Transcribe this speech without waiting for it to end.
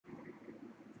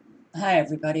Hi,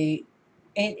 everybody.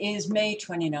 It is May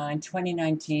 29,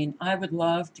 2019. I would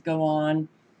love to go on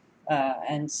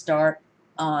and start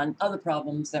on other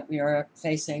problems that we are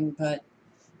facing, but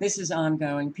this is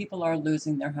ongoing. People are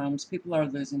losing their homes, people are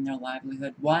losing their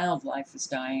livelihood, wildlife is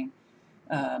dying,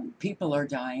 people are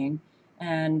dying,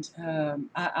 and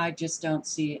I just don't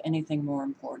see anything more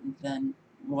important than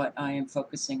what I am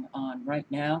focusing on right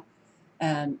now.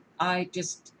 And I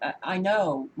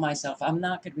know myself, I'm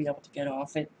not going to be able to get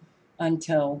off it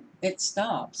until it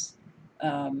stops.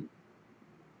 Um,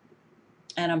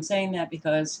 and I'm saying that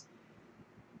because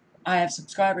I have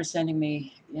subscribers sending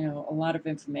me, a lot of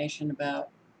information about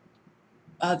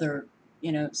other,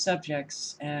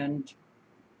 subjects. And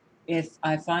if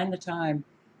I find the time,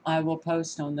 I will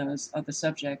post on those other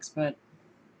subjects. But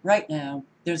right now,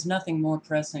 there's nothing more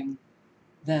pressing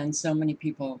than so many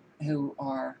people who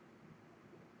are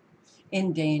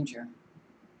in danger.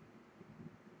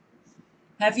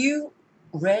 Have you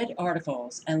read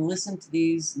articles and listened to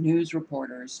these news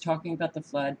reporters talking about the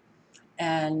flood?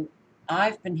 And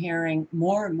I've been hearing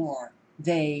more and more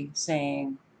they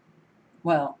saying,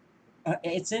 well,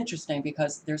 it's interesting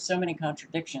because there's so many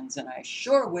contradictions, and I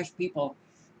sure wish people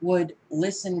would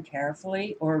listen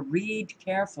carefully or read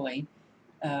carefully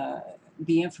uh,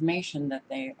 the information that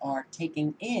they are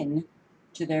taking in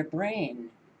to their brain.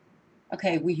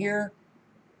 Okay, we hear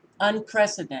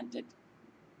unprecedented,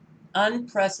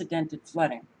 unprecedented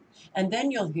flooding. And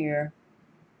then you'll hear,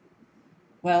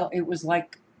 well, it was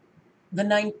like the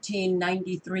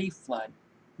 1993 flood.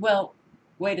 Well,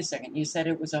 wait a second, you said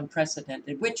it was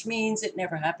unprecedented, which means it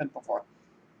never happened before.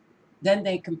 Then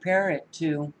they compare it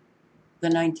to the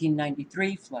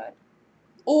 1993 flood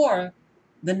or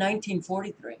the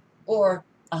 1943 or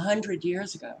 100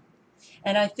 years ago.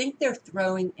 And I think they're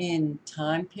throwing in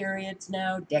time periods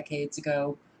now, decades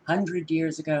ago, 100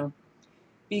 years ago,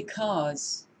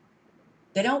 because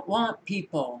they don't want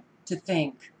people to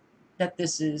think that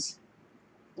this is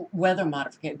weather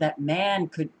modification, that man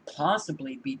could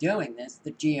possibly be doing this,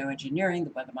 the geoengineering,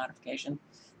 the weather modification.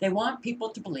 They want people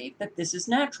to believe that this is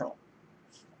natural.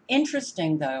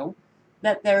 Interesting, though,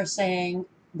 that they're saying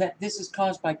that this is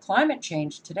caused by climate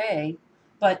change today,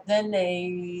 but then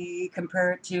they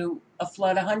compare it to a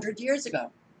flood 100 years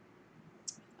ago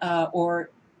or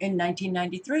in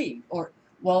 1993. Or,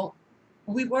 well,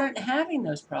 we weren't having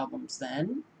those problems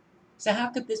then. So how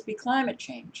could this be climate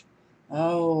change?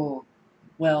 Oh,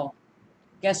 well,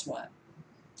 guess what?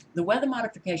 The weather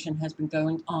modification has been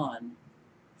going on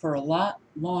for a lot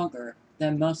longer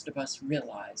than most of us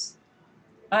realize.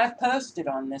 I've posted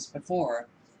on this before.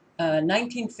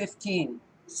 1915,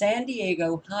 San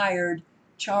Diego hired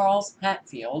Charles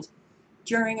Hatfield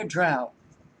during a drought.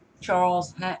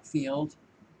 Charles Hatfield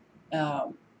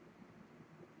um,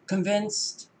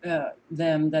 convinced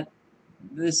them that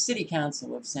the city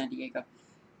council of San Diego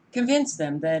convinced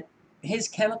them that his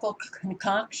chemical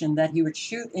concoction that he would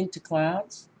shoot into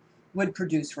clouds would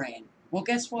produce rain. Well,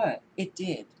 guess what? It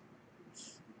did.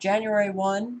 January 1,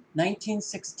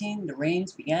 1916, the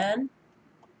rains began,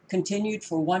 continued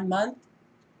for 1 month,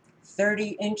 30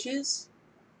 inches,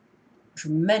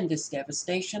 tremendous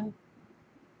devastation.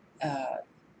 Uh,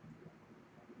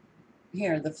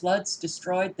 Here, the floods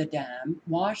destroyed the dam,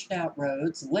 washed out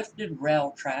roads, lifted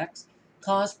rail tracks,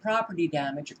 caused property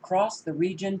damage across the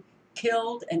region,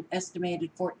 killed an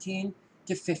estimated 14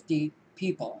 to 50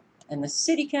 people. And the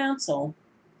city council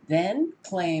then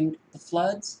claimed the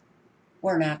floods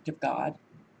were an act of God.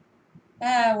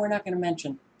 We're not going to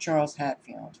mention Charles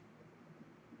Hatfield.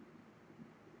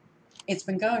 It's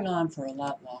been going on for a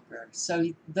lot longer.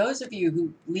 So those of you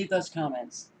who leave those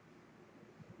comments,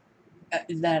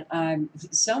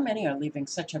 so many are leaving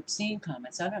such obscene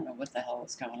comments. I don't know what the hell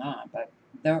is going on, but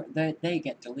they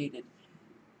get deleted.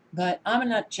 But I'm a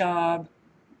nut job.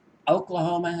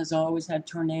 Oklahoma has always had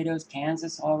tornadoes.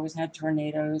 Kansas always had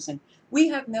tornadoes. And we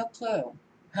have no clue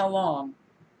how long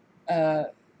uh,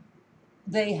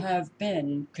 they have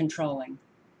been controlling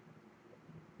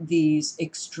these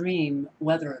extreme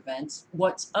weather events.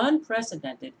 What's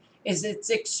unprecedented is it's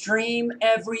extreme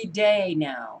every day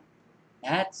now.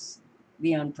 That's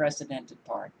the unprecedented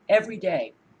part. Every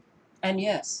day. And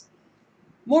yes,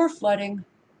 more flooding,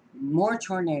 more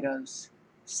tornadoes.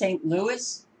 St.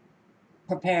 Louis,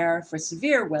 prepare for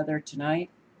severe weather tonight.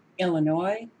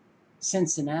 Illinois,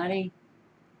 Cincinnati,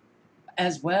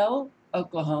 as well,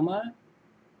 Oklahoma,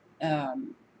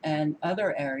 and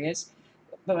other areas.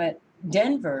 But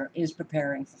Denver is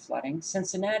preparing for flooding.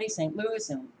 Cincinnati, St. Louis,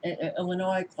 and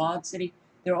Illinois, Quad City,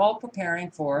 they're all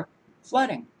preparing for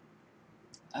flooding.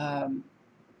 Um,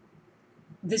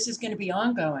 this is going to be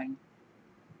ongoing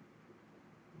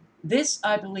This,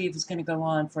 I believe, is going to go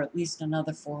on for at least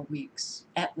another 4 weeks,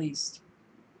 at least.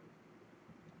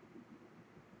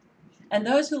 And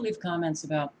those who leave comments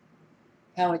about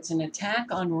how it's an attack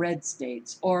on red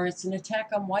states, or it's an attack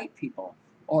on white people,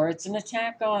 or it's an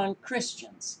attack on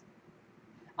Christians,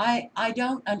 I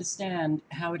don't understand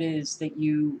how it is that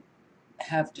you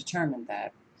have determined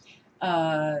that.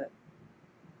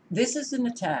 This is an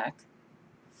attack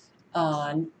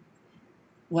on,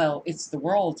 well, it's the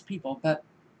world's people, but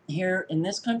here in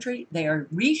this country, they are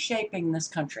reshaping this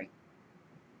country,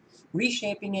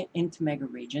 reshaping it into mega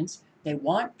regions. They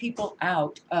want people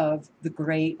out of the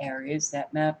gray areas,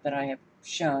 that map that I have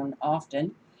shown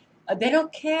often. They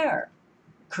don't care.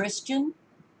 Christian,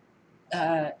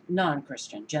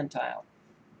 non-Christian, Gentile,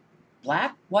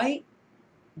 black, white,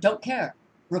 don't care.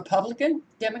 Republican,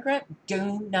 Democrat,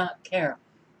 do not care.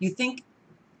 If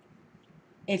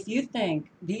you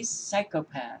think these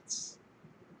psychopaths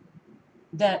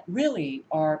that really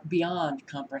are beyond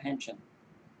comprehension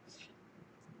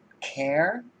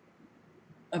care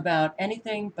about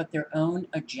anything but their own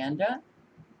agenda,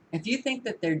 if you think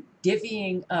that they're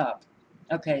divvying up,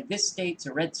 okay, this state's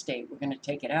a red state, we're going to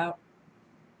take it out.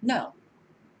 No.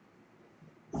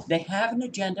 They have an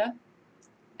agenda,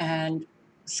 and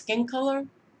skin color,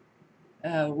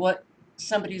 what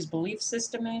somebody's belief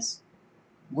system is,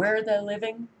 where they're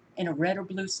living, in a red or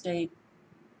blue state,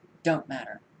 don't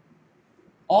matter.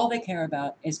 All they care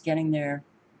about is getting their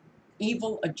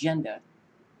evil agenda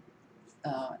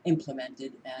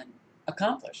implemented and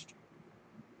accomplished.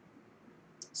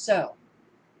 So,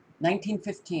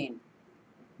 1915,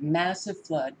 massive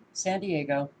flood, San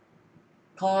Diego,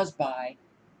 caused by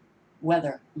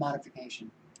weather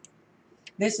modification.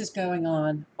 This is going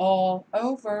on all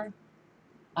over.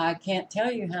 I can't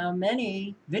tell you how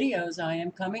many videos I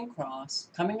am coming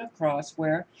across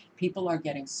where people are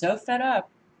getting so fed up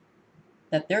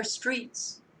that their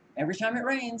streets, every time it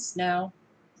rains now,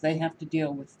 they have to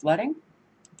deal with flooding.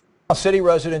 City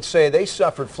residents say they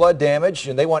suffered flood damage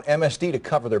and they want MSD to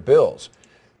cover their bills.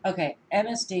 Okay,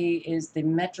 MSD is the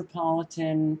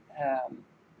Metropolitan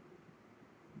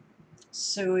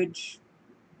Sewage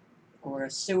or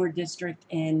Sewer District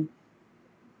in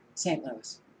St.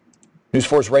 Louis. News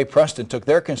 4's Ray Preston took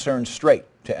their concerns straight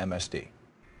to MSD.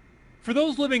 For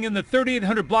those living in the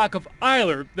 3800 block of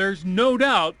Eiler, there's no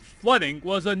doubt flooding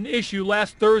was an issue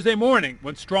last Thursday morning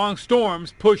when strong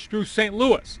storms pushed through St.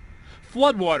 Louis.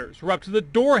 Floodwaters were up to the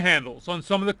door handles on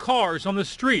some of the cars on the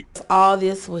street. All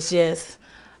this was just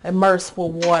immersed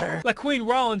with water. LaQueen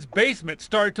Rollins' basement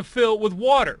started to fill with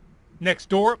water. Next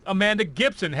door, Amanda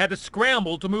Gibson had to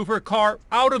scramble to move her car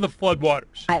out of the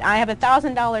floodwaters. I have a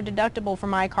 $1,000 deductible for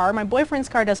my car. My boyfriend's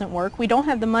car doesn't work. We don't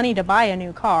have the money to buy a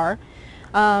new car.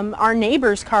 Our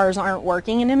neighbors' cars aren't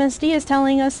working, and MSD is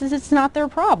telling us it's not their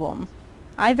problem.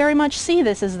 I very much see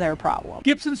this as their problem.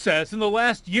 Gibson says in the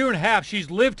last year and a half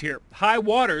she's lived here, high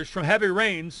waters from heavy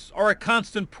rains are a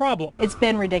constant problem. It's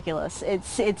been ridiculous.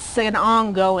 It's an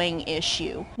ongoing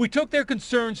issue. We took their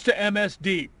concerns to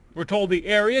MSD. We're told the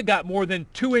area got more than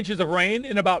 2 inches of rain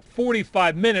in about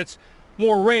 45 minutes,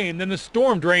 more rain than the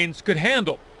storm drains could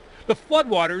handle. The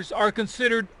floodwaters are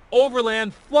considered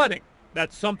overland flooding.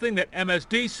 That's something that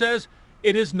MSD says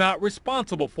it is not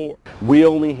responsible for. We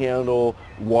only handle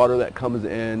water that comes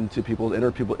into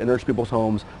enters people's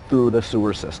homes through the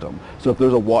sewer system. So if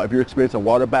you're experiencing a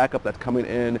water backup that's coming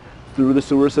in through the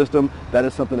sewer system, that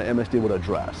is something that MSD would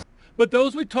address. But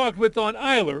those we talked with on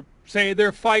Eiler say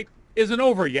their fight isn't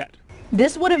over yet.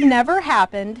 This would have never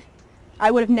happened. I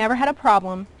would have never had a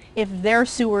problem if their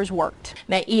sewers worked.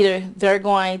 Now either they're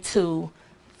going to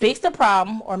fix the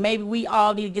problem, or maybe we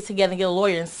all need to get together and get a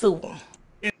lawyer and sue them.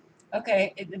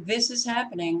 Okay, this is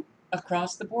happening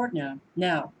across the board now.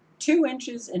 Now, 2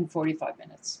 inches in 45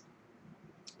 minutes.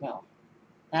 Well,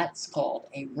 that's called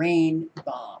a rain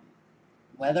bomb.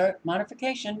 Weather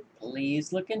modification,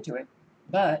 please look into it.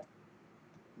 But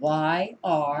why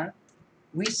are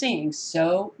we seeing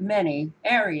so many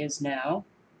areas now,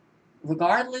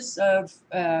 regardless of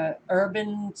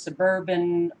urban,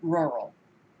 suburban, rural,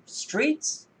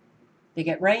 streets, they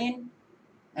get rain,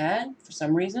 and for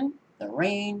some reason, the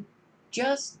rain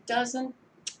just doesn't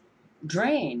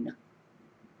drain.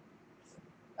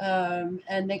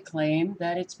 And they claim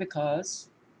that it's because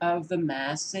of the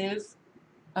massive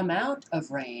amount of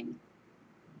rain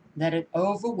that it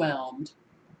overwhelmed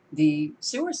the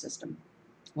sewer system.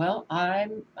 Well,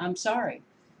 I'm sorry.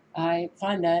 I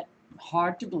find that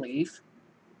hard to believe.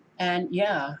 And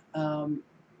yeah,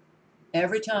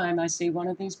 every time I see one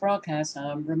of these broadcasts,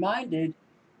 I'm reminded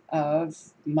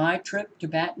of my trip to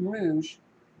Baton Rouge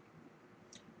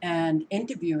and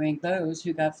interviewing those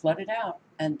who got flooded out.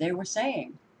 And they were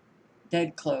saying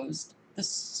they'd closed the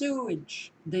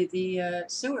sewage, the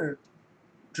sewer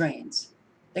drains.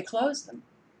 They closed them.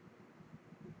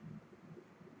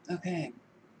 Okay.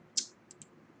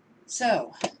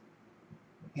 So,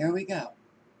 here we go.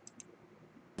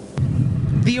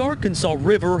 The Arkansas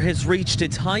River has reached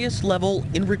its highest level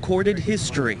in recorded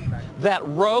history. That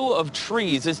row of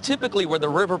trees is typically where the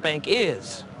riverbank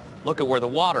is. Look at where the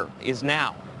water is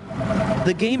now.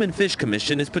 The Game and Fish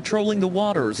Commission is patrolling the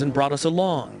waters and brought us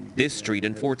along. This street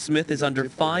in Fort Smith is under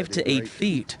 5 to 8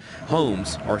 feet.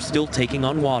 Homes are still taking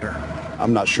on water.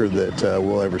 I'm not sure that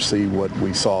we'll ever see what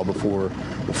we saw before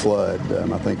the flood.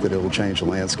 I think that it will change the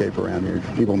landscape around here.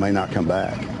 People may not come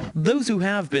back. Those who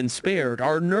have been spared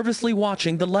are nervously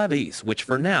watching the levees, which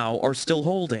for now are still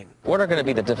holding. What are going to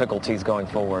be the difficulties going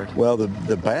forward? Well,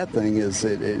 the bad thing is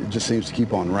it just seems to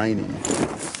keep on raining.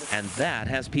 And that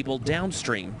has people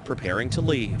downstream preparing to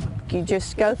leave. You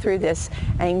just go through this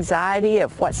anxiety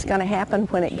of what's going to happen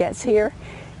when it gets here.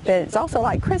 But it's also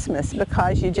like Christmas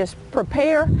because you just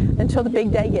prepare until the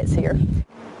big day gets here.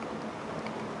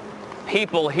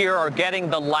 People here are getting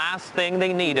the last thing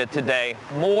they needed today,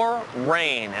 more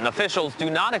rain. And officials do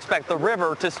not expect the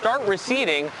river to start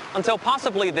receding until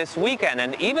possibly this weekend,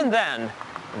 and even then,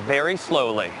 very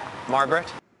slowly. Margaret?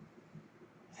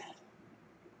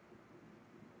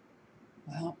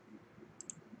 Well,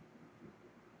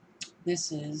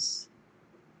 this is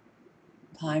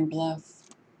Pine Bluff,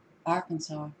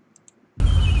 Arkansas.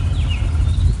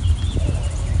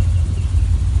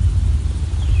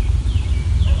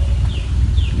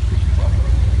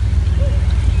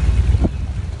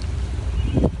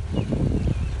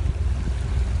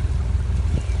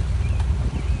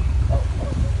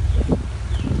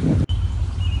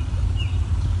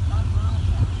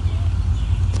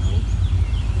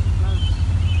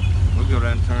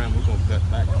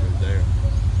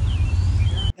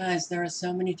 Guys, there are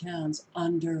so many towns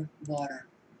underwater,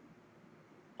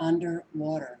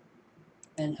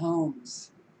 and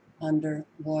homes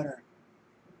underwater,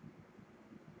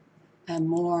 and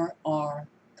more are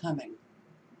coming.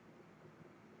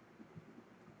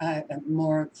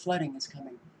 More flooding is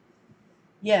coming.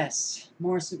 Yes,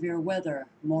 more severe weather,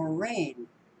 more rain.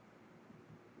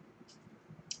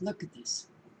 Look at this.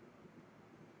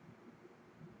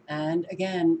 And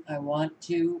again, I want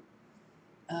to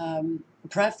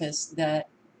preface that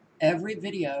every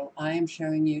video I am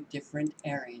showing you different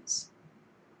areas.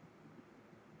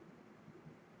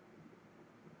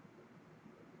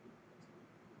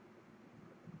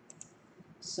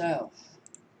 So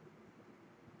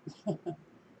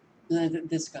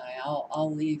this guy,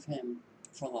 I'll leave him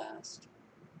for last.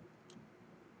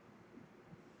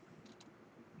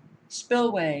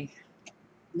 Spillway,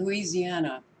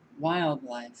 Louisiana,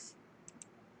 wildlife.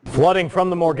 Flooding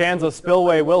from the Morganza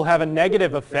spillway will have a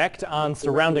negative effect on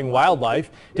surrounding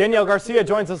wildlife. Danielle Garcia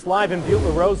joins us live in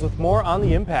Butte-LaRose with more on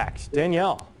the impact.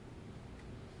 Danielle.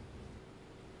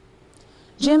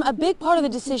 Jim, a big part of the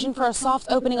decision for a soft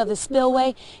opening of the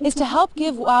spillway is to help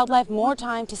give wildlife more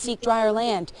time to seek drier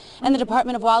land. And the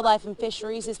Department of Wildlife and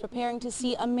Fisheries is preparing to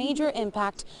see a major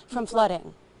impact from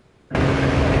flooding.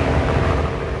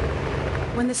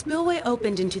 When the spillway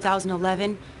opened in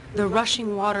 2011, the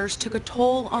rushing waters took a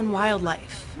toll on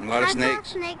wildlife. A lot of snakes. I saw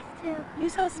snakes too. You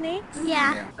saw snakes?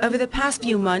 Yeah. Over the past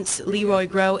few months, Leroy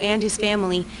Groh and his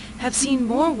family have seen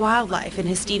more wildlife in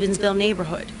his Stevensville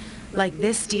neighborhood, like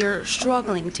this deer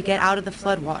struggling to get out of the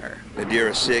floodwater. The deer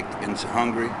are sick and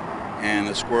hungry, and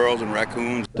the squirrels and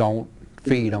raccoons. Don't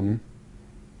feed them.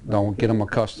 Don't get them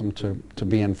accustomed to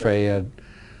being fed.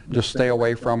 Just stay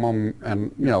away from them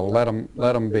and, you know, let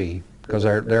them be, because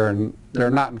they're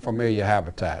not in familiar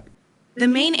habitat. The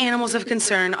main animals of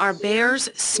concern are bears,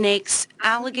 snakes,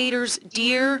 alligators,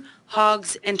 deer,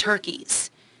 hogs, and turkeys.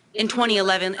 In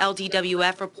 2011,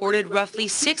 LDWF reported roughly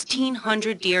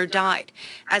 1,600 deer died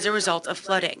as a result of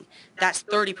flooding. That's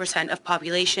 30% of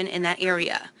population in that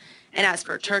area. And as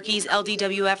for turkeys,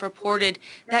 LDWF reported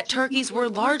that turkeys were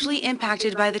largely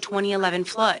impacted by the 2011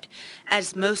 flood,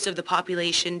 as most of the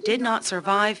population did not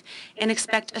survive, and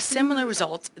expect a similar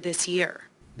result this year.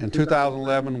 In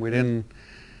 2011,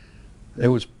 it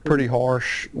was pretty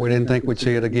harsh. We didn't think we'd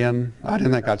see it again. I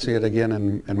didn't think I'd see it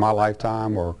again in my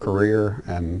lifetime or career,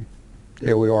 and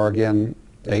here we are again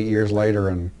 8 years later,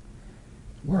 and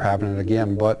we're having it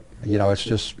again. But, you know, it's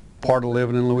just part of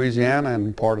living in Louisiana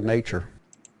and part of nature.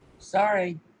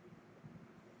 Sorry,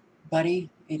 buddy,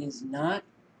 it is not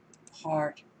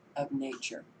part of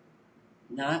nature,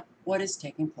 not what is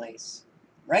taking place.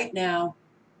 Right now,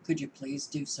 could you please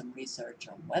do some research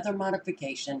on weather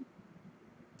modification?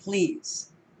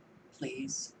 Please,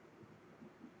 please.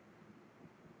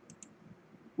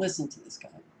 Listen to this guy.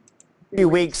 Few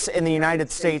weeks in the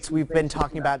United States, we've been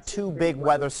talking about two big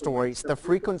weather stories, the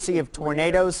frequency of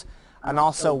tornadoes and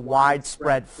also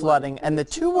widespread flooding, and the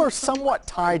two are somewhat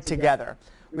tied together.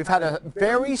 We've had a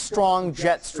very strong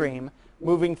jet stream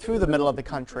moving through the middle of the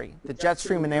country. The jet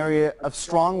stream, an area of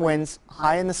strong winds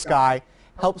high in the sky,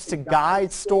 helps to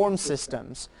guide storm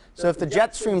systems. So if the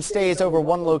jet stream stays over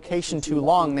one location too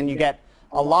long, then you get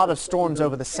a lot of storms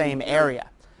over the same area.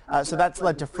 So that's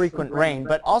led to frequent rain.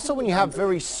 But also when you have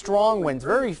very strong winds,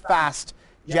 very fast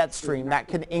jet stream, that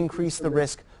can increase the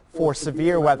risk for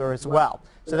severe weather as well.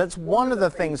 So that's one of the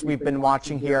things we've been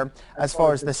watching here as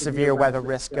far as the severe weather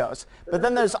risk goes. But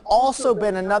then there's also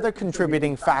been another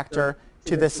contributing factor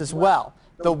to this as well.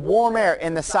 The warm air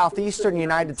in the southeastern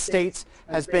United States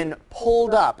has been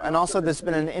pulled up, and also there's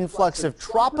been an influx of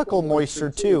tropical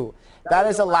moisture too. That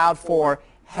has allowed for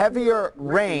heavier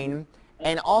rain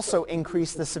and also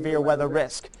increase the severe weather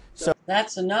risk. So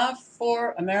that's enough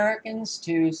for Americans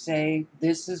to say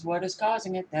this is what is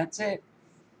causing it. That's it.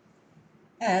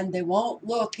 And they won't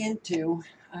look into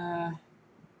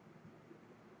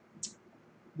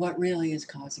what really is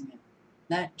causing it.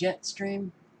 That jet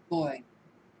stream, boy,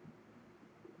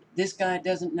 this guy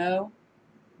doesn't know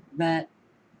that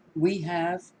we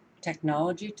have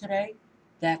technology today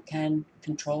that can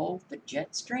control the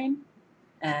jet stream,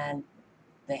 and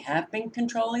they have been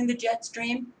controlling the jet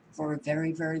stream for a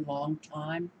very, very long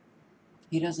time.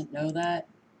 He doesn't know that.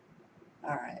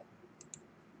 All right.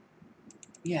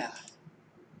 Yeah.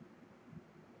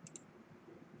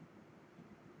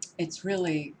 It's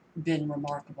really been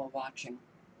remarkable watching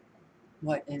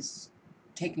what is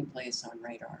taking place on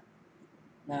radar.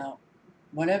 Now,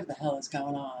 whatever the hell is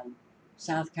going on,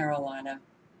 South Carolina,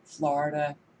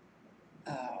 Florida,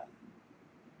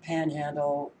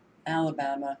 Panhandle,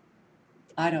 Alabama,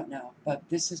 I don't know, but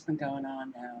this has been going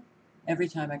on now. Every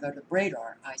time I go to the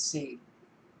radar, I see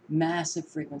massive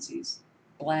frequencies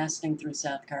blasting through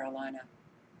South Carolina,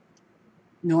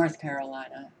 North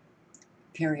Carolina.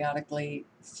 Periodically,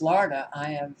 Florida, I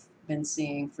have been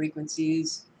seeing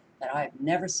frequencies that I have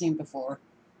never seen before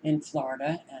in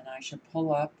Florida, and I should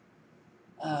pull up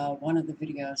one of the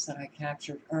videos that I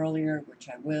captured earlier, which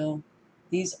I will.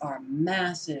 These are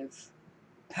massive,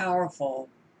 powerful,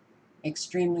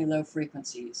 extremely low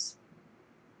frequencies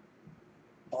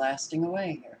blasting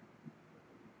away here.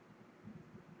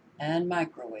 And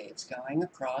microwaves going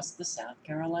across the South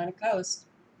Carolina coast.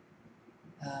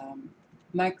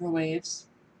 Microwaves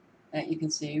that you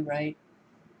can see right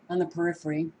on the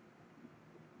periphery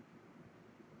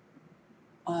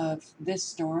of this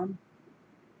storm.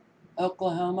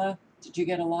 Oklahoma, did you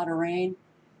get a lot of rain?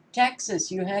 Texas,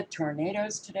 you had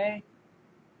tornadoes today.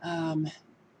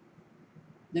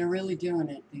 They're really doing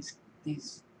it.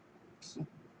 These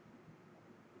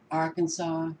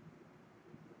Arkansas,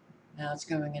 now it's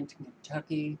going into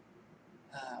Kentucky.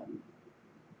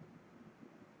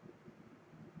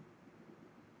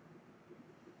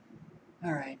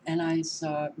 All right, and I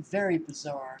saw very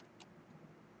bizarre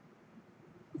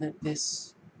that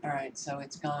this, all right, so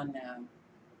it's gone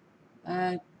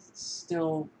now.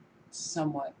 Still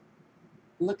somewhat,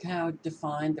 look how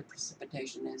defined the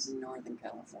precipitation is in Northern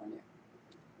California.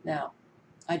 Now,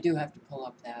 I do have to pull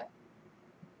up that.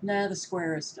 Now the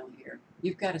square is still here.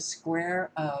 You've got a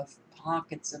square of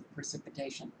pockets of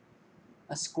precipitation.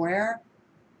 A square,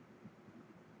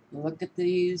 look at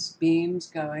these beams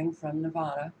going from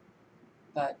Nevada,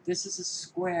 but this is a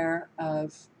square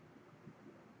of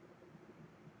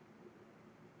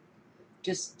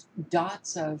just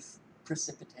dots of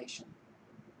precipitation.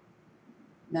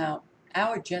 Now,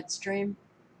 our jet stream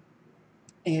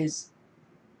is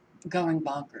going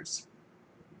bonkers.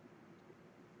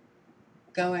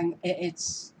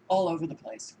 It's all over the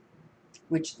place,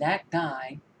 which that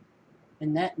guy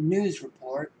in that news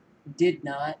report did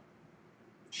not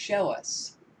show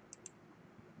us.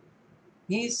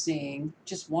 He's seeing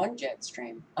just one jet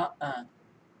stream.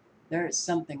 There is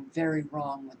something very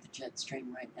wrong with the jet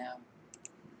stream right now.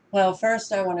 Well,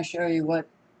 first I want to show you what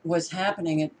was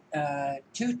happening at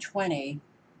 2:20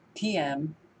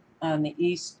 p.m. on the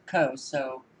East Coast.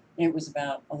 So it was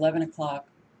about 11 o'clock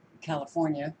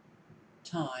California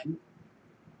time.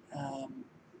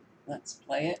 Let's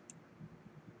play it.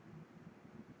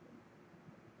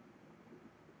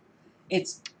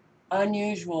 It's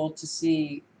unusual to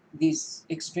see these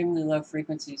extremely low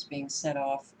frequencies being set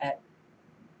off at,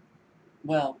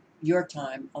 well, your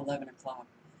time, 11 o'clock.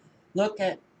 Look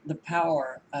at the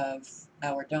power of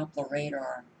our Doppler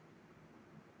radar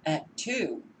at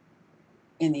 2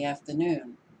 in the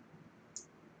afternoon.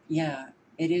 Yeah,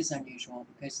 it is unusual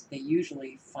because they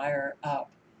usually fire up,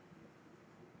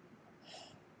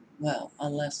 well,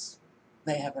 unless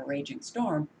they have a raging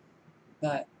storm,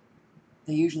 but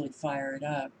they usually fire it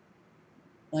up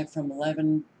like from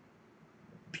 11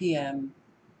 p.m.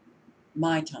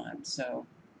 my time, so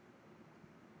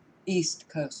East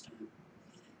Coast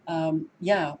time.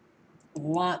 Yeah,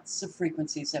 lots of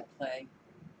frequencies at play.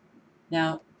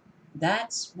 Now,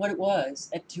 that's what it was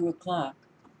at 2 o'clock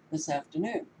this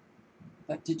afternoon.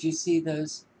 But did you see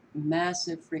those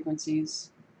massive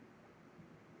frequencies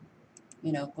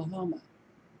in Oklahoma?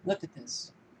 Look at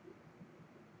this.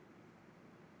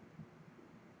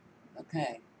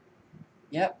 Okay.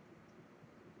 Yep.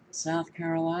 South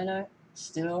Carolina,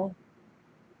 still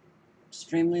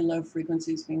extremely low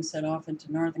frequencies being set off into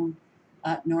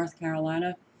North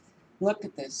Carolina. Look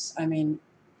at this. I mean,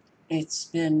 it's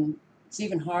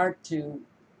even hard to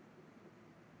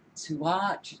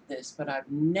watch this, but I've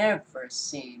never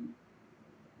seen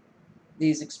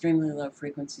these extremely low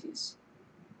frequencies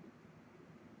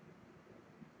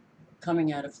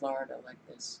coming out of Florida like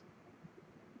this.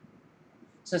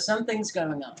 So something's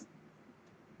going on.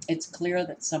 It's clear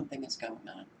that something is going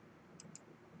on.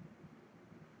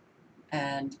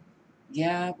 And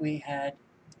yeah, we had,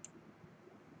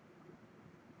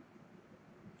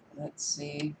 let's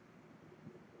see,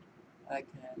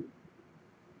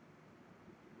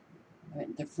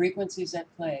 the frequencies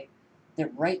at play,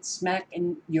 they're right smack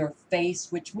in your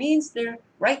face, which means they're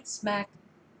right smack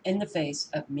in the face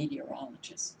of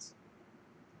meteorologists.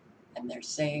 And they're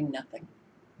saying nothing.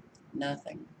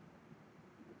 Nothing.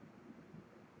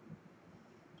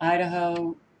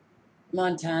 Idaho,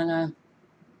 Montana,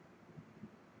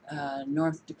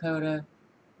 North Dakota.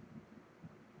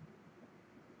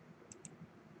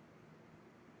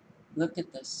 Look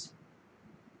at this.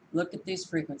 Look at these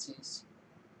frequencies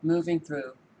moving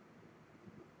through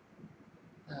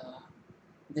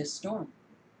this storm.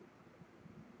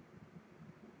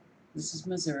 This is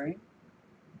Missouri,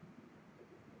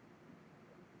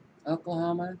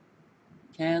 Oklahoma,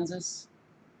 Kansas.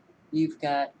 You've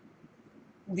got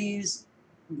these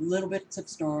little bits of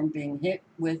storm being hit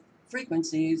with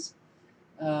frequencies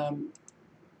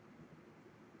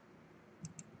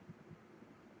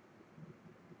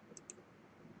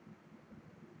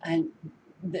and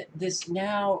this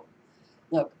now,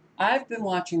 look, I've been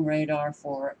watching radar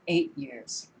for 8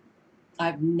 years.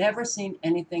 I've never seen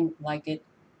anything like it,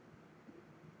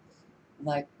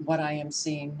 like what I am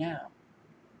seeing now,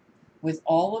 with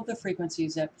all of the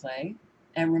frequencies at play.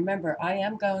 And remember, I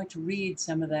am going to read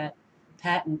some of that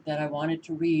patent that I wanted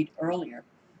to read earlier,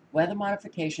 Weather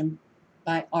Modification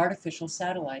by Artificial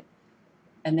Satellite.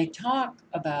 And they talk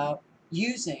about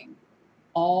using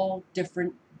all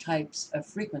different types of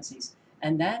frequencies.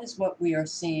 And that is what we are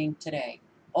seeing today.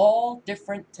 All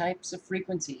different types of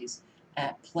frequencies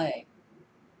at play.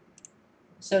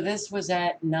 So this was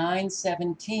at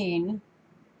 9:17.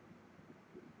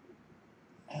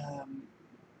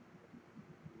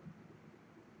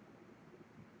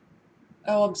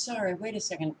 Oh, I'm sorry. Wait a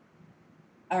second.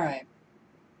 All right.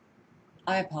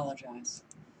 I apologize.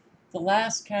 The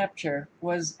last capture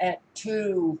was at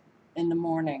 2 in the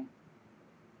morning,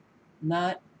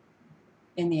 not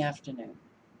in the afternoon.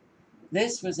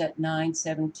 This was at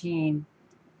 9:17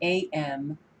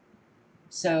 a.m.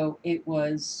 So it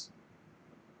was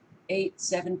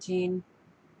 8:17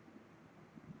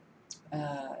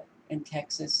 in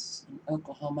Texas and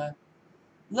Oklahoma.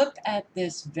 Look at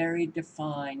this very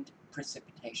defined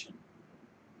precipitation.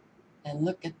 And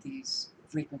look at these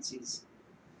frequencies.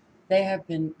 They have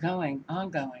been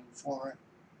ongoing for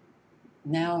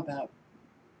now about,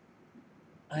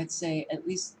 I'd say, at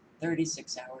least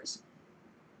 36 hours,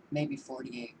 maybe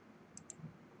 48.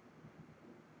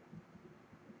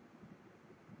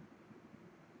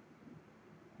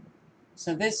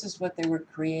 So this is what they were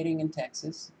creating in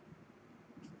Texas.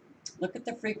 Look at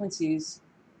the frequencies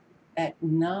at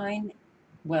 9,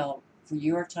 well, for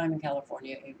your time in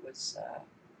California, it was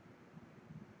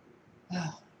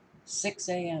 6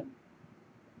 a.m.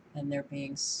 and they're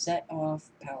being set off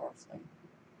powerfully.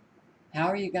 How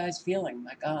are you guys feeling?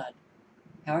 My God.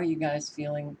 How are you guys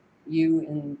feeling? You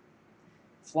in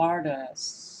Florida,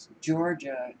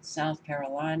 Georgia, South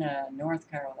Carolina,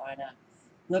 North Carolina.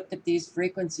 Look at these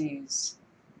frequencies.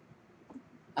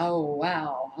 Oh,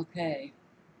 wow. Okay.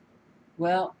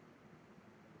 Well,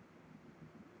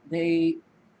 they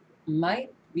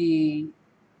might be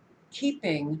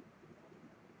keeping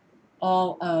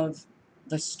all of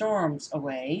the storms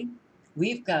away.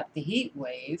 We've got the heat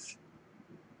wave,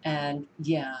 and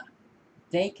yeah,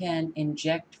 they can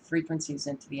inject frequencies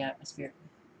into the atmosphere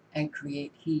and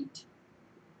create heat.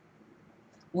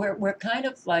 We're kind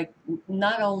of like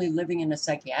not only living in a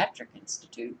psychiatric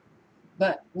institute,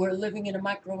 but we're living in a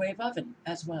microwave oven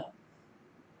as well.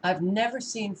 I've never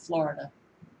seen Florida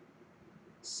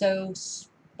so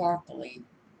sparkly.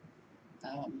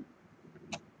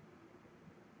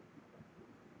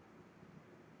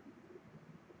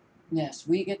 Yes,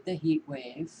 we get the heat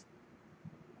wave,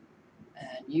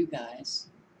 and you guys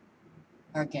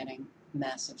are getting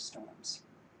massive storms.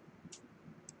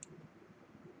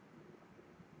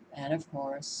 And of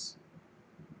course,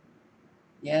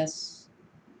 yes,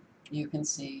 you can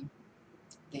see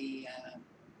the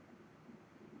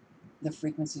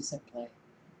frequencies at play.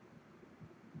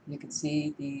 You can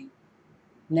see the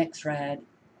NexRad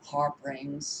harp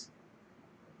rings.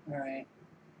 All right,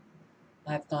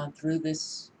 I've gone through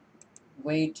this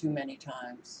way too many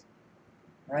times.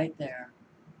 Right there,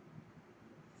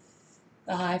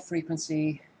 the high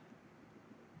frequency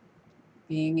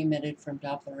being emitted from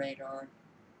Doppler radar.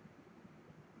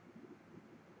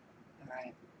 All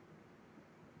right,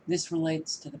 this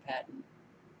relates to the patent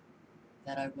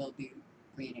that I will be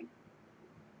reading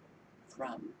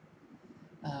from.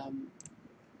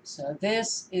 So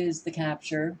this is the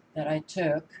capture that I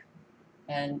took,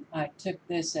 and I took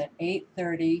this at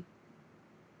 8:30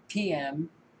 p.m.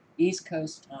 East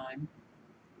Coast time,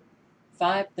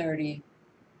 5:30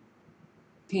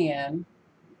 p.m.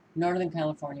 Northern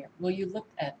California. Will you look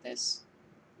at this?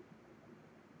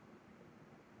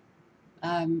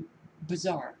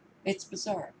 Bizarre. It's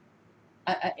bizarre.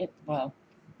 Well,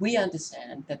 we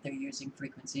understand that they're using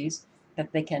frequencies,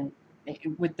 that they can,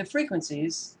 with the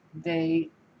frequencies,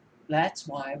 that's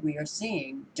why we are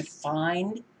seeing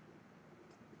defined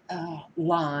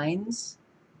lines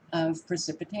of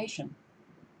precipitation.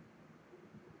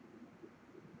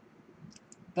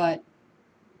 But,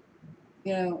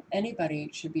 you know, anybody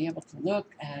should be able to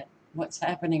look at what's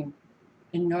happening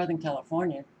in Northern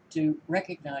California to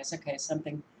recognize, okay,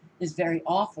 something is very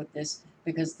off with this,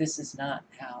 because this is not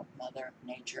how Mother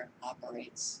Nature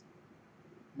operates.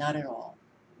 Not at all.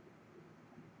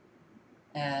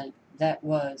 And that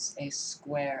was a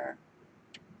square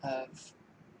of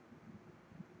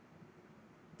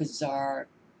bizarre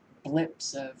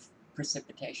blips of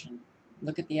precipitation.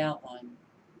 Look at the outline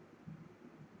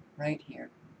right here.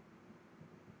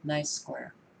 Nice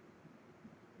square.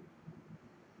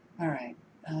 All right.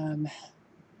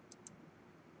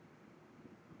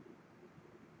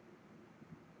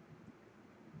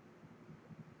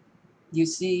 You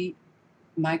see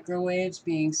microwaves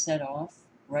being set off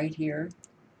right here,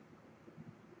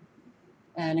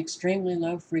 and extremely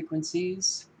low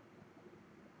frequencies.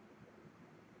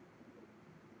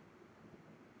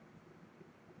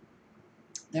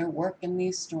 They're working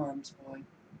these storms, boy.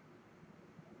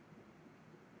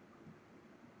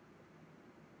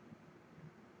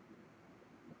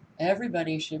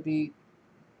 Everybody should be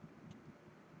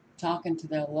talking to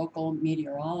their local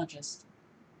meteorologist,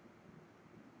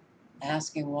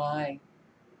 asking why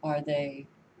are they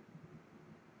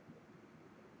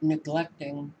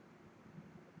neglecting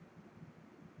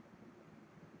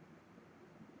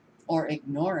or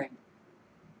ignoring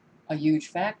a huge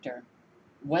factor,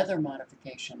 weather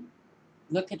modification.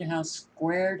 Look at how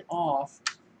squared off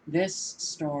this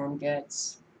storm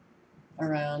gets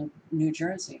around New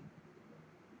Jersey.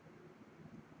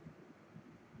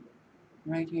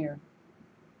 Right here.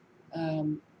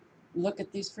 Look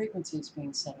at these frequencies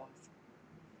being set off.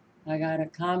 I got a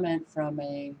comment from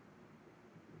a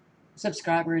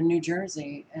subscriber in New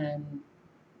Jersey, and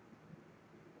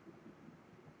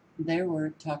they were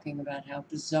talking about how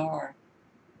bizarre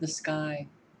the sky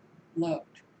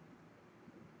looked.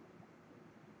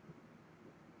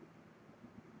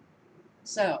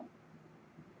 So,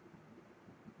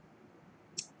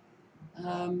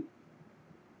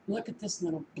 look at this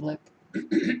little blip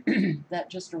that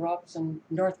just erupts in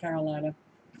North Carolina,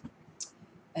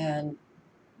 and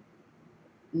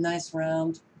nice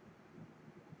round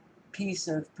piece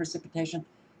of precipitation.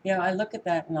 You know, I look at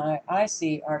that and I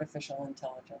see artificial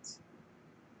intelligence.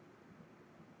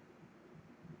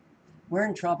 We're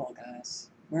in trouble, guys.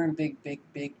 We're in big, big,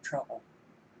 big trouble.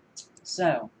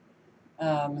 So,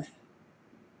 I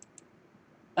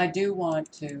do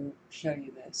want to show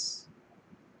you this.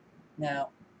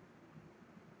 Now,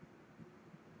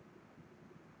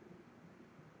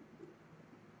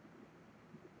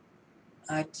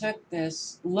 I took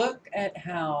this, look at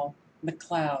how the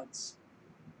clouds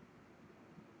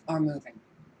are moving.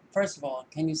 First of all,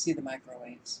 can you see the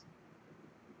microwaves?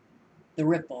 The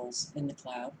ripples in the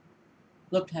cloud.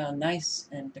 Look how nice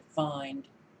and defined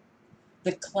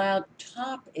the cloud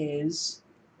top is,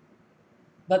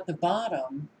 but the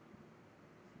bottom,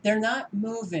 they're not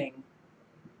moving.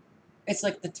 It's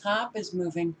like the top is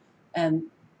moving and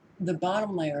the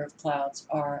bottom layer of clouds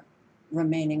are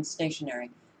remaining stationary.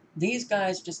 These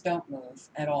guys just don't move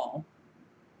at all.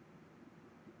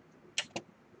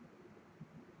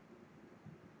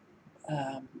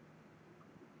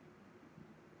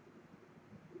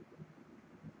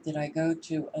 Did I go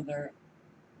to other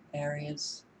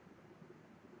areas?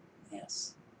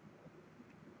 Yes.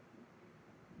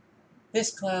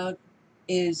 This cloud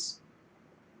is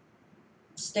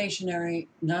stationary,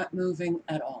 not moving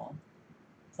at all.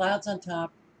 Clouds on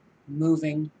top,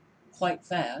 moving quite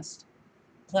fast.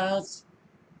 Clouds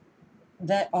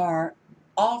that are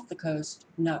off the coast,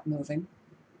 not moving.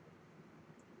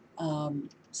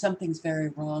 Something's very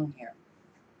wrong here.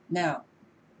 Now,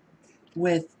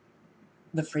 with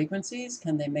the frequencies,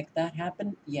 can they make that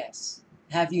happen? Yes.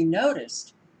 Have you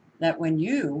noticed that when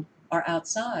you are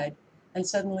outside and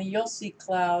suddenly you'll see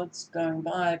clouds going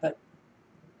by, but,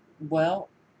 well,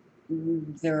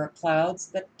 there are clouds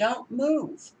that don't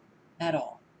move at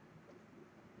all.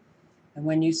 And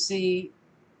when you see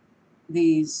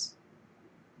these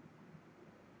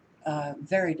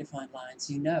very defined lines,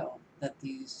 you know that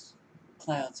these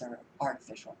clouds are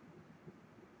artificial.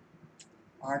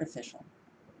 Artificial.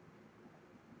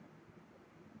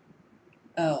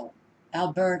 Oh,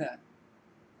 Alberta.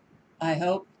 I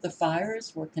hope the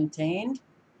fires were contained.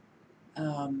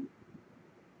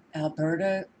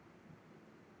 Alberta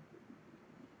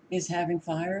is having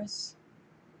fires.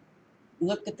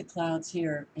 Look at the clouds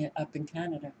here up in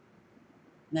Canada.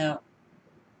 Now,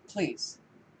 please,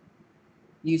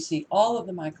 you see all of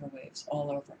the microwaves all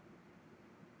over.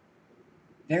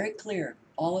 Very clear,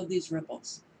 all of these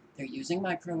ripples. They're using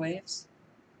microwaves,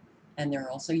 and they're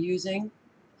also using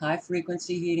high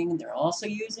frequency heating, and they're also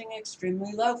using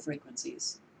extremely low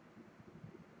frequencies.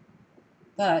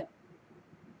 But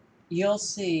you'll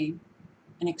see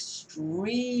an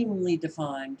extremely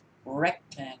defined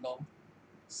rectangle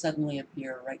suddenly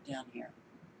appear right down here.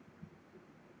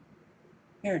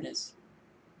 Here it is.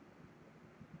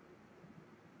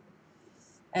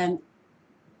 And,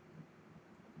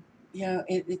 you know,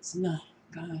 it's not,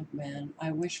 God, man,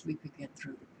 I wish we could get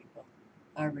through to people.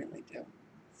 I really do.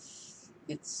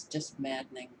 It's just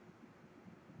maddening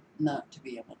not to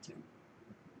be able to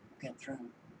get through.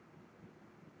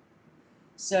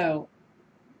 So,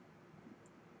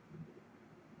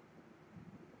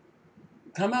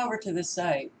 come over to the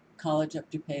site, College Up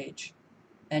to Page,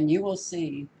 and you will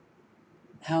see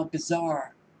how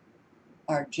bizarre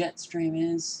our jet stream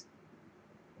is.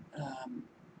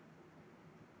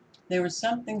 There was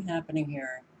something happening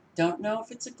here. Don't know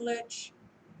if it's a glitch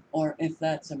or if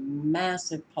that's a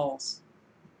massive pulse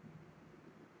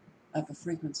of a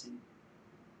frequency.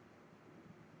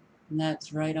 And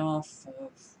that's right off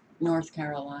of North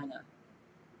Carolina.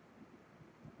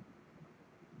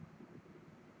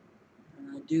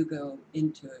 And I do go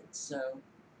into it, so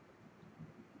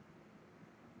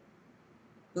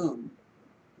boom.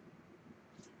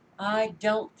 I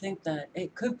don't think that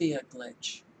it could be a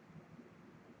glitch.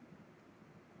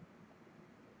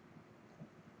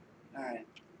 All right.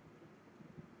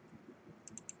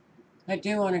 I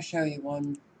do want to show you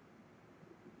one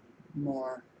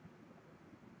more.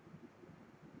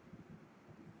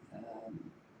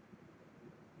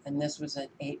 And this was at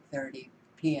 8:30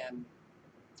 p.m.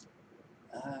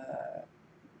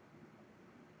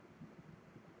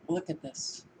 Look at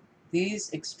this.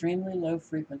 These extremely low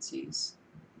frequencies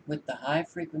with the high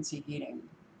frequency heating,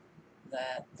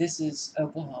 that this is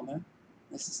Oklahoma,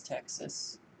 this is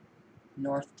Texas,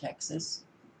 North Texas,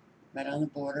 right on the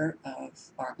border of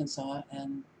Arkansas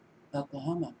and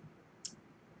Oklahoma.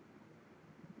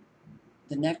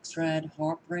 The next red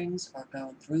harp rings are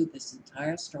going through this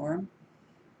entire storm,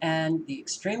 and the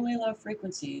extremely low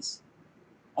frequencies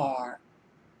are,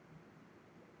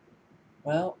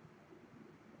 well,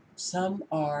 some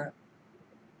are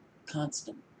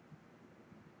constant.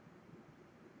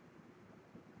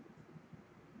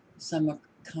 Some are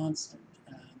constant.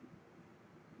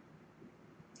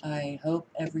 I hope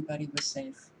everybody was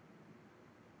safe.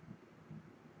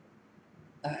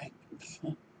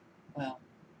 Well,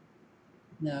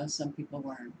 no, some people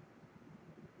weren't.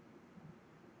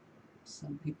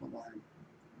 Some people weren't.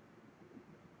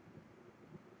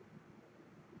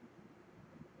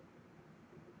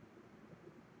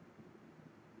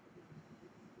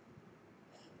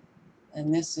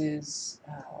 And this is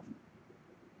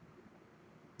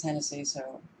Tennessee,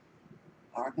 so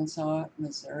Arkansas,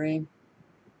 Missouri.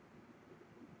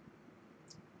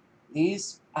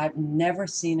 These, I've never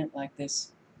seen it like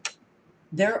this.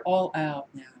 They're all out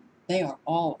now. They are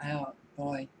all out,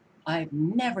 boy. I've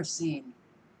never seen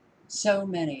so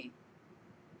many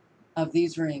of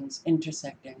these rings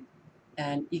intersecting.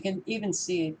 And you can even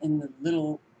see it in the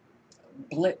little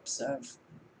blips of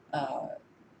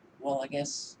Well, I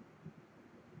guess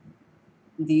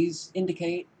these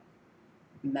indicate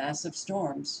massive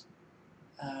storms.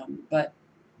 But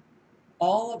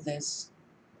all of this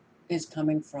is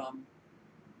coming from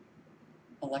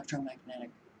electromagnetic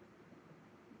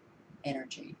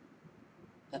energy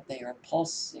that they are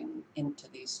pulsing into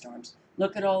these storms.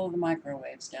 Look at all of the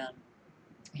microwaves down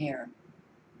here,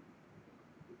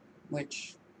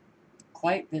 which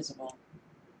quite visible.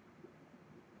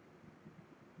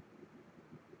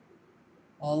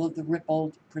 All of the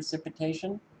rippled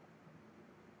precipitation,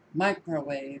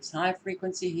 microwaves, high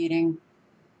frequency heating,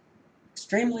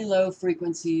 extremely low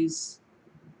frequencies,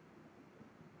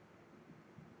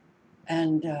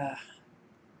 and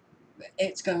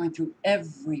it's going through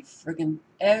every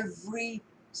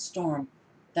storm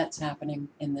that's happening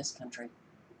in this country.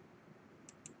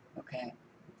 Okay,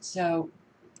 so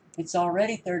it's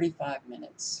already 35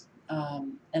 minutes,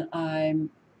 and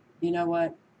you know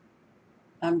what,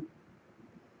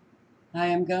 I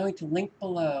am going to link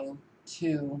below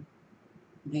to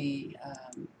the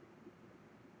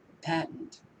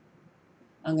patent.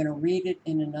 I'm going to read it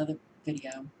in another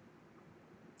video.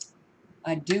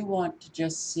 I do want to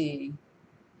just see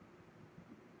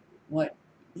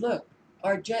look,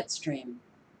 our jet stream.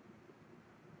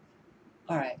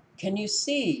 All right, can you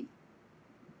see?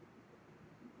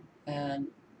 And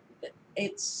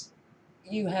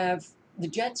you have the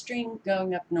jet stream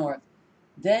going up north.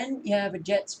 Then you have a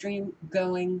jet stream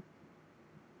going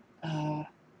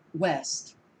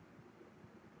west.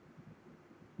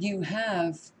 You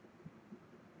have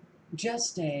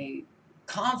just a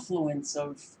confluence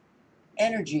of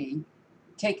energy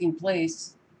taking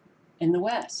place in the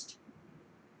west.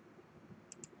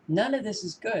 None of this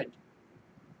is good.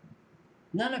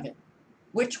 None of it.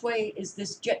 Which way is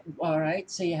this jet? All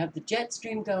right, so you have the jet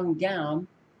stream going down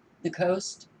the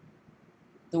coast,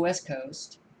 the west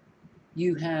coast.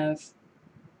 You have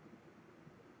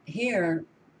here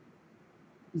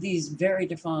these very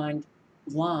defined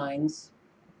lines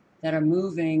that are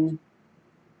moving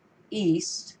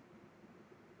east,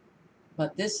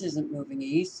 but this isn't moving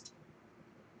east.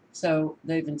 So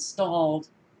they've installed,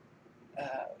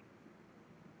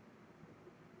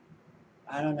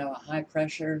 I don't know, a high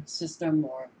pressure system,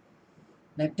 or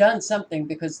they've done something,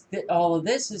 because all of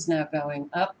this is now going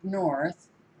up north,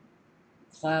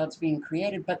 clouds being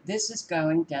created, but this is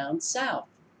going down south.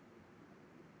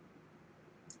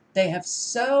 They have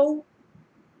so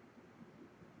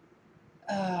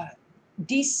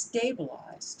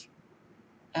destabilized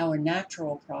our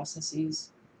natural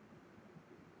processes.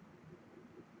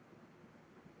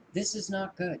 This is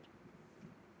not good.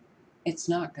 It's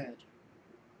not good.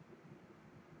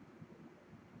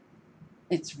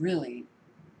 It's really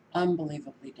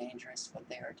unbelievably dangerous what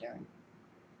they are doing.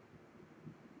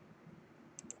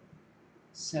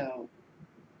 So,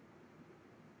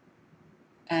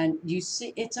 and you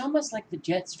see, it's almost like the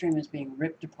jet stream is being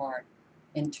ripped apart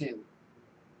in two.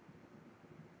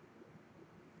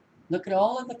 Look at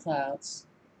all of the clouds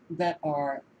that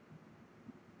are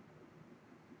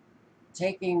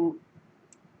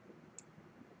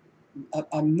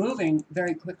are moving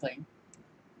very quickly,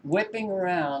 whipping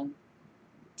around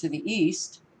to the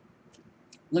east.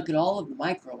 Look at all of the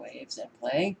microwaves at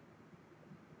play.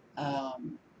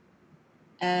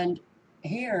 And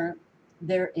here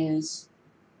there is,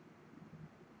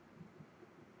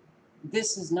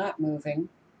 this is not moving.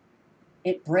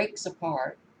 It breaks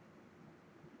apart.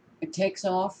 It takes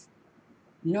off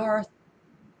northeast,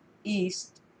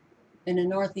 in a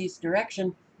northeast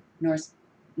direction,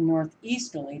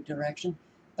 northeasterly direction,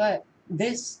 but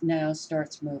this now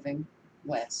starts moving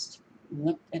west.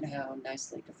 Look at how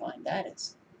nicely defined that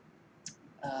is.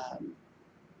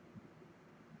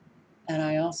 And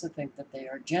I also think that they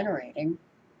are generating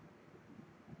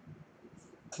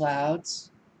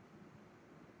clouds.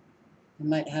 They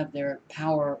might have their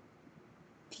power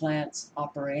plants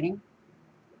operating,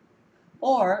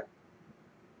 or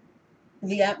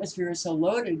the atmosphere is so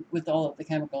loaded with all of the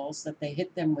chemicals that they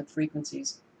hit them with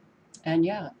frequencies, and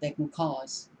yeah, they can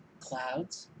cause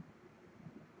clouds.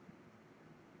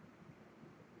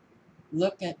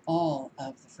 Look at all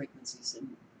of the frequencies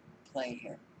in play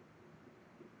here.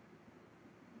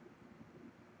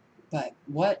 But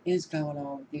what is going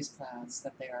on with these clouds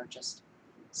that they are just,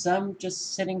 some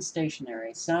just sitting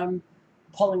stationary, some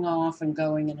pulling off and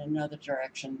going in another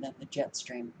direction than the jet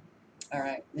stream. All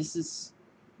right, this is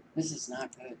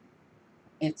not good.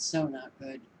 It's so not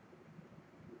good.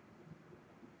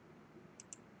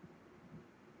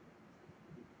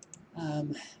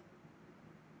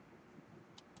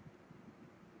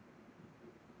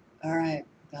 All right,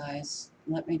 guys,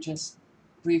 let me just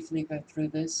briefly go through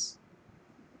this.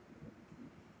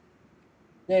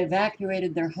 They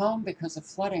evacuated their home because of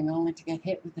flooding, only to get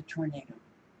hit with a tornado.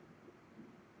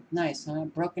 Nice, huh?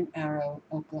 Broken Arrow,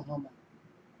 Oklahoma.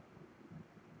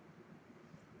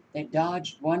 They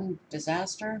dodged one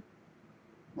disaster,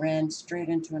 ran straight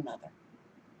into another.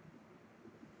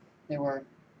 They were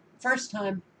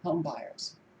first-time home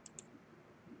buyers.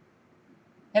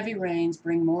 Heavy rains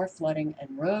bring more flooding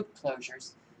and road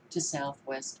closures to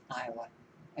southwest Iowa.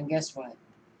 And guess what?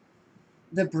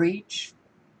 The breach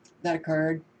that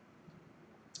occurred,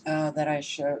 that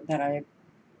I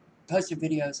posted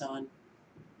videos on,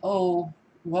 oh,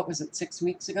 what was it, 6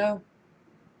 weeks ago?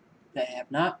 They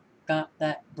have not got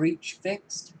that breach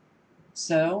fixed.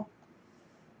 So,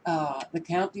 the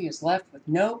county is left with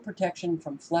no protection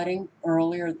from flooding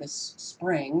earlier this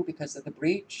spring because of the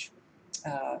breach.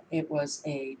 It was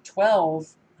a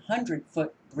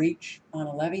 1,200-foot breach on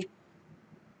a levee,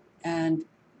 and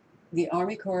the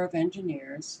Army Corps of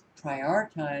Engineers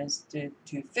prioritized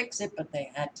to fix it, but they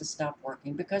had to stop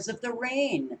working because of the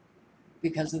rain.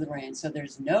 So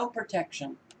there's no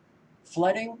protection.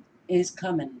 Flooding is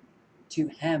coming to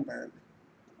Hamburg.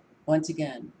 Once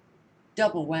again,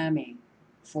 double whammy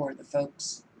for the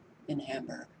folks in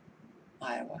Hamburg,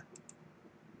 Iowa.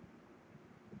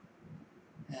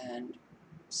 And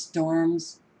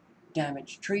storms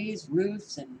damaged trees,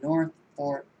 roofs in North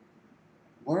Fort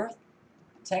Worth,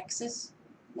 Texas.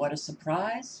 What a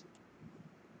surprise.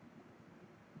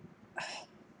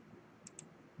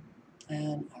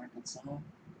 And Arkansas.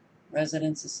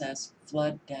 Residents assess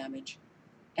flood damage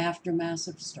after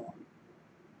massive storm.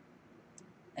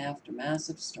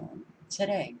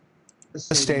 Today.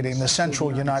 Devastating the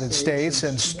central United States,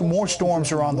 and more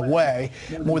storms are on the way.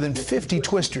 More than 50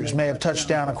 twisters may have touched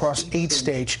down across 8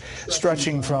 states,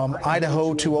 stretching from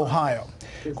Idaho to Ohio.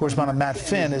 Correspondent Matt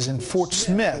Finn is in Fort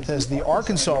Smith as the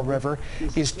Arkansas River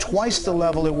is twice the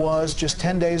level it was just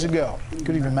 10 days ago.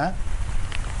 Good evening, Matt.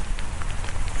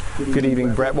 Good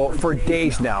evening, Brett. Well, for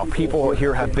days now, people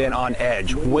here have been on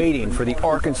edge, waiting for the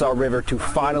Arkansas River to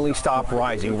finally stop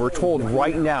rising. We're told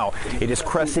right now it is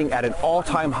cresting at an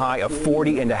all-time high of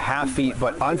 40.5 feet,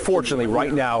 but unfortunately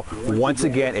right now, once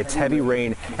again, it's heavy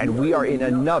rain, and we are in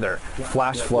another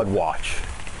flash flood watch.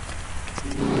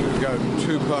 We've got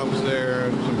 2 pumps there,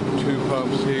 2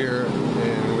 pumps here,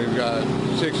 and we've got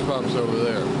 6 pumps over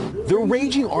there. The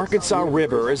raging Arkansas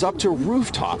River is up to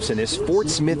rooftops in this Fort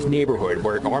Smith neighborhood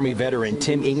where Army veteran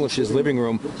Tim English's living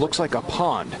room looks like a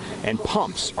pond, and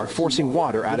pumps are forcing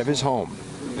water out of his home.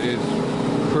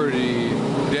 It's pretty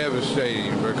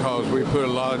devastating because we put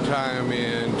a lot of time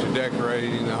into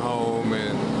decorating the home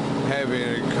and having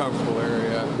a comfortable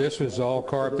area. This was all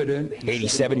carpeted.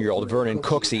 87-year-old Vernon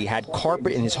Cooksey had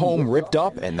carpet in his home ripped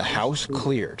up and the house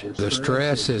cleared. The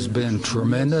stress has been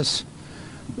tremendous,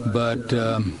 but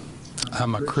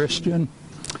I'm a Christian,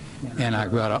 and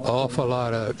I've got an awful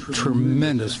lot of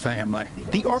tremendous family.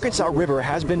 The Arkansas River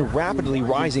has been rapidly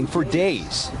rising for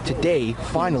days. Today,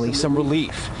 finally some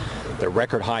relief. The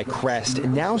record high crest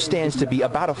now stands to be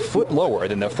about a foot lower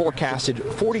than the forecasted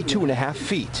 42.5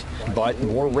 feet, but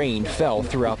more rain fell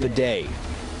throughout the day.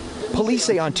 Police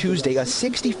say on Tuesday a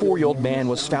 64-year-old man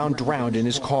was found drowned in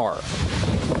his car.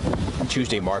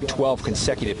 Tuesday marked 12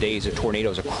 consecutive days of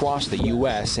tornadoes across the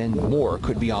U.S., and more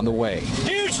could be on the way.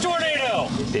 Huge tornado!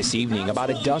 This evening, about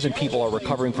a dozen people are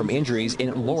recovering from injuries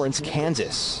in Lawrence,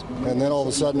 Kansas. And then all of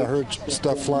a sudden I heard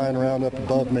stuff flying around up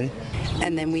above me.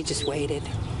 And then we just waited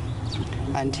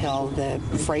until the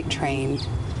freight train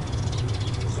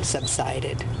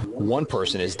subsided. One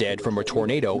person is dead from a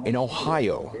tornado in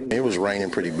Ohio. It was raining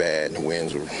pretty bad. The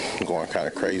winds were going kind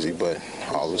of crazy, but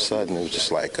all of a sudden it was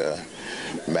just like a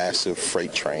massive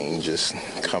freight train just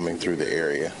coming through the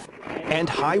area. And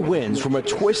high winds from a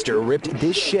twister ripped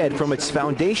this shed from its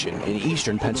foundation in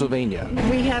eastern Pennsylvania.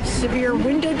 We have severe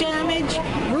window damage,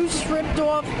 roofs ripped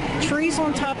off, trees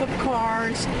on top of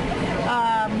cars,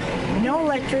 no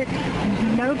electric,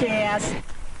 no gas.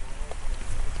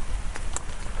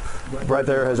 Brett,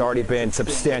 there has already been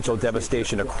substantial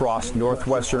devastation across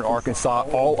northwestern Arkansas.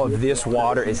 All of this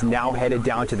water is now headed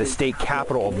down to the state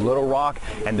capital of Little Rock,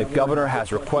 and the governor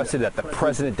has requested that the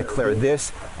president declare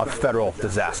this a federal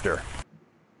disaster.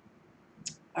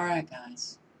 All right,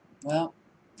 guys. Well,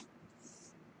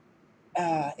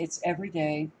 it's every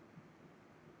day,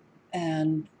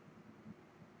 and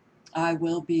I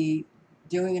will be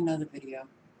doing another video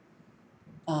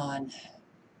on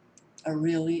a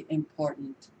really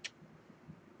important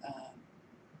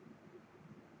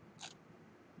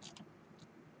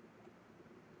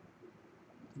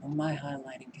my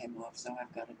highlighting came off, so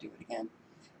I've got to do it again.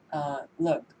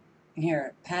 Look,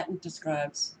 here, patent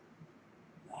describes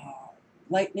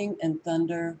lightning and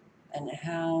thunder and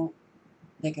how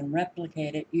They can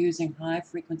replicate it using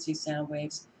high-frequency sound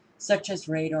waves, such as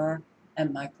radar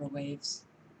and microwaves.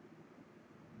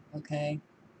 Okay?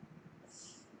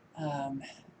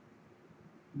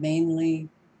 Mainly,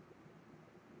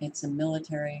 it's a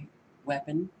military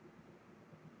weapon,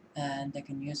 and they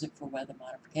can use it for weather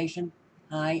modification.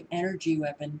 High-energy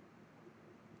weapon,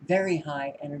 very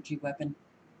high-energy weapon,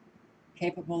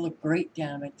 capable of great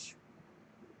damage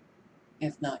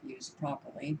if not used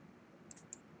properly.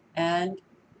 And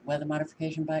weather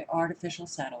modification by artificial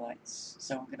satellites.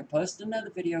 So I'm going to post another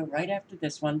video right after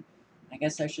this one. I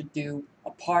guess I should do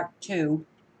a part 2.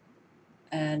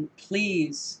 And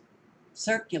please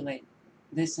circulate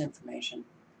this information.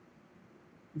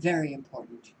 Very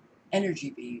important.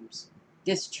 Energy beams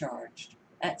discharged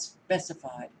at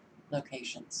specified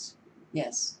locations.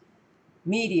 Yes,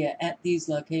 media at these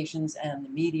locations and the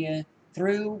media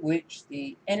through which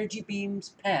the energy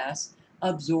beams pass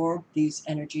absorb these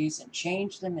energies and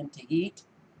change them into heat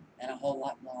and a whole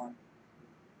lot more.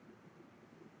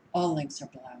 All links are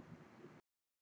below.